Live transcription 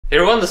Hey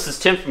everyone, this is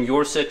Tim from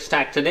Your Six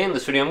Tech. Today in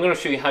this video, I'm going to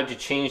show you how to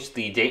change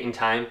the date and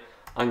time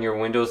on your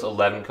Windows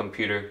 11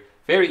 computer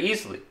very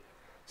easily.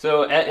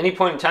 So at any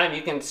point in time,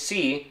 you can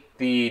see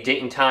the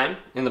date and time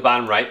in the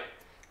bottom right.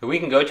 And we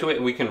can go to it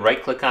and we can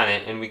right click on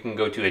it and we can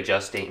go to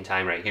adjust date and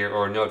time right here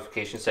or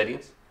notification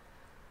settings.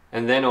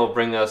 And then it will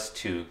bring us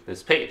to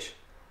this page.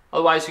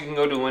 Otherwise, you can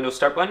go to the Windows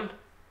Start button,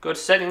 go to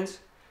settings,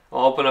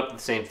 it'll open up the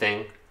same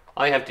thing.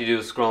 All you have to do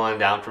is scroll on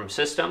down from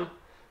system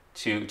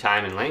to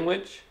time and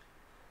language.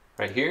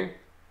 Right here,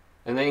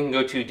 and then you can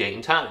go to date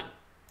and time.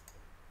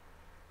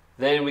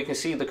 Then we can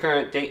see the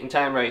current date and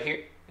time right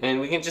here, and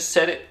we can just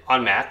set it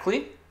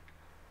automatically,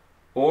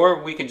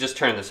 or we can just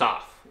turn this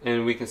off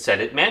and we can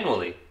set it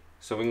manually.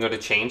 So we can go to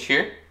change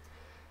here,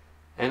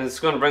 and it's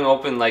going to bring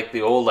open like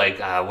the old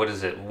what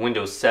is it,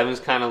 Windows 7's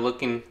kind of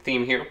looking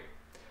theme here.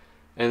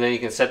 And then you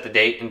can set the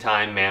date and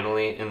time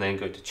manually and then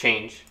go to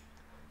change.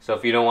 So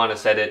if you don't want to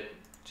set it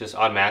just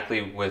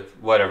automatically with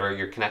whatever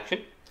your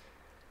connection,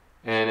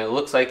 and it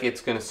looks like it's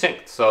going to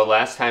sync. So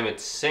last time it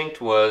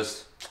synced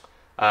was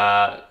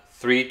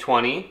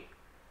 3:20,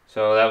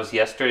 so that was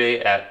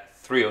yesterday at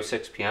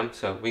 3:06 p.m.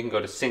 So we can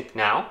go to sync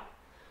now,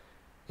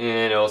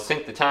 and it'll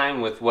sync the time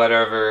with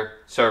whatever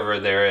server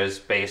there is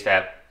based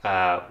at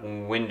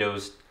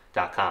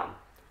windows.com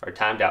or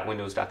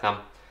time.windows.com.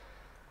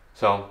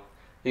 So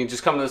you can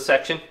just come to this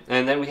section,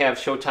 and then we have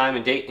show time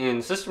and date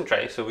in system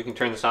tray, so we can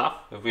turn this off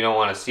if we don't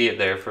want to see it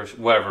there for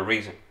whatever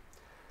reason.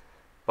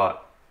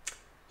 But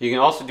you can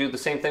also do the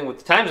same thing with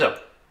the time zone.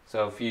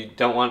 So if you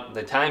don't want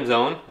the time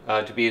zone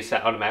to be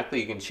set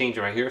automatically, you can change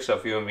it right here. So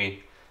if you want to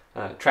be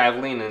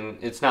traveling and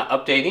it's not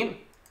updating,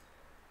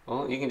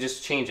 well, you can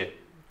just change it.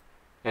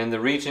 And the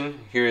region,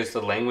 here is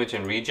the language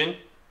and region.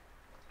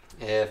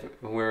 If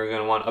we're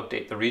going to want to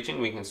update the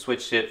region, we can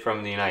switch it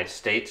from the United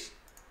States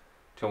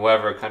to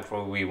whatever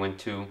country we went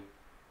to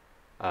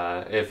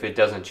if it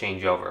doesn't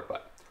change over.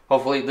 But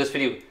hopefully this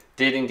video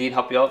did indeed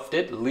help you out. If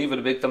it did, leave it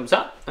a big thumbs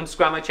up and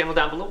subscribe to my channel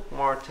down below.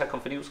 More tech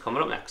videos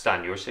coming up next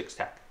on Your Six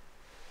Tech.